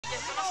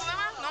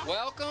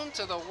Welcome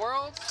to the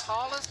world's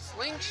tallest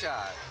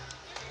slingshot.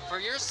 For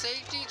your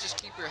safety, just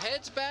keep your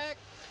heads back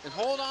and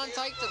hold on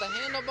tight to the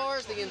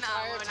handlebars the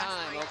entire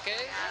time,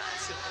 okay?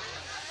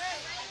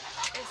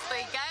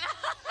 Estoy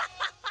cagada.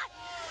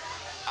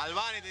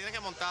 Albani, tienes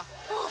que montar.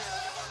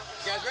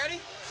 You guys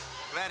ready?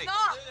 Ready. No.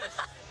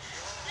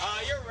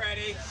 You're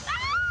ready.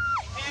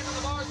 Hands on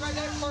the bars right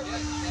there.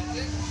 Perfect. That's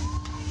it.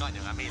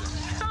 Coño, Camila.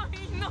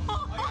 Ay, no.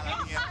 A la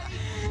mierda.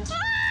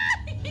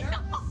 Ay, no.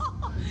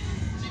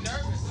 She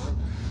nervous?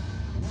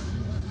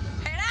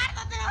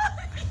 Gerardo, te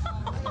odio.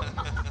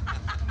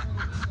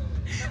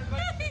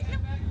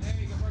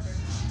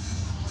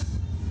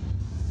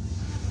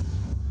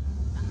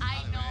 Ay,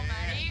 no,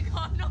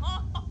 marico, no.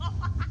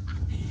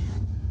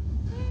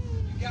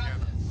 You got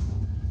this.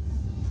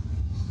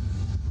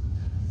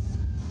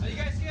 Are you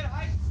guys scared of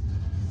heights?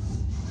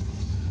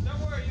 Don't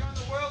worry, you're on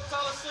the world's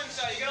tallest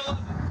slingshot. You're gonna love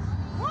it.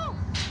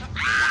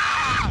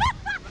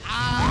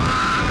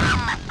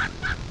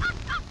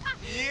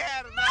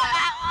 ¡Mierda!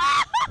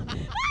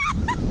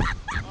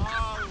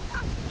 Oh.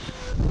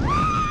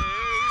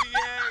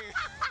 Bien.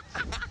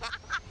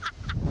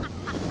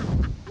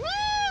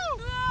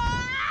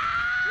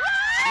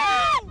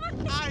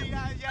 Ay, ay,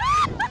 ay,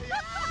 ay,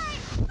 ay.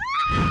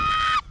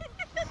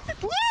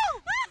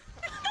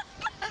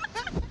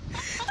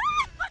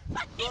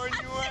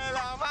 ¡Coño de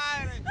la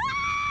madre!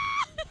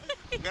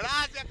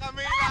 ¡Gracias,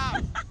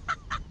 Camila!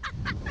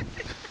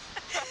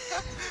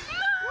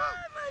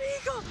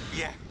 Marico.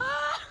 Bien.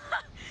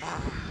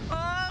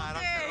 Ahora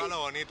observa lo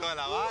bonito de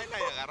la vaina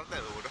y agárrate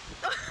duro.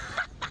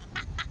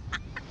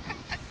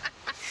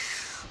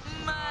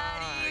 Ay,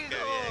 Marico. qué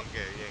bien,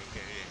 qué bien,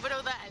 qué bien.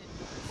 Brutal.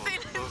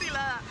 Sí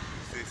la da.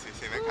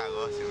 Sí, me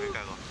cagó, sí me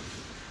cagó.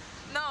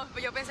 No,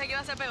 yo pensé que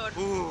iba a ser peor.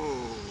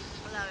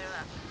 La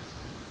verdad.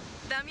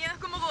 Da miedo, es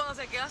como cuando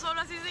se queda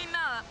solo así sin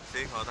nada.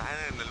 Sí, cuando estás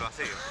en el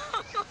vacío.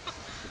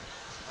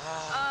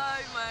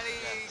 Ay,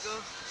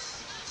 marico.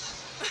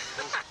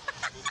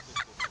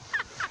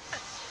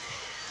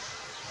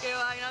 Qué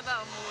vaina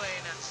tan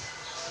buena.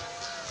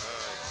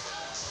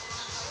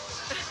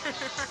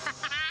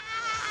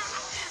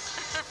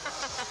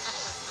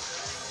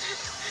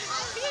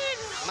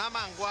 Una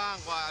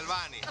manguangua,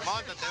 Albani.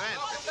 Móntate, vente.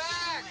 Welcome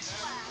back.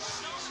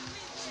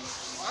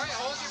 All right,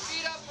 hold your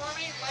feet up for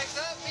me. Legs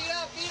up, feet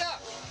up, feet up.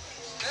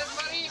 Pies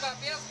para arriba,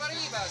 pies para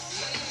arriba.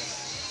 Sí,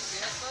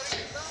 pies para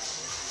arriba.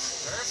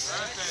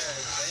 Perfect.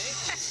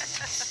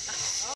 Thank you.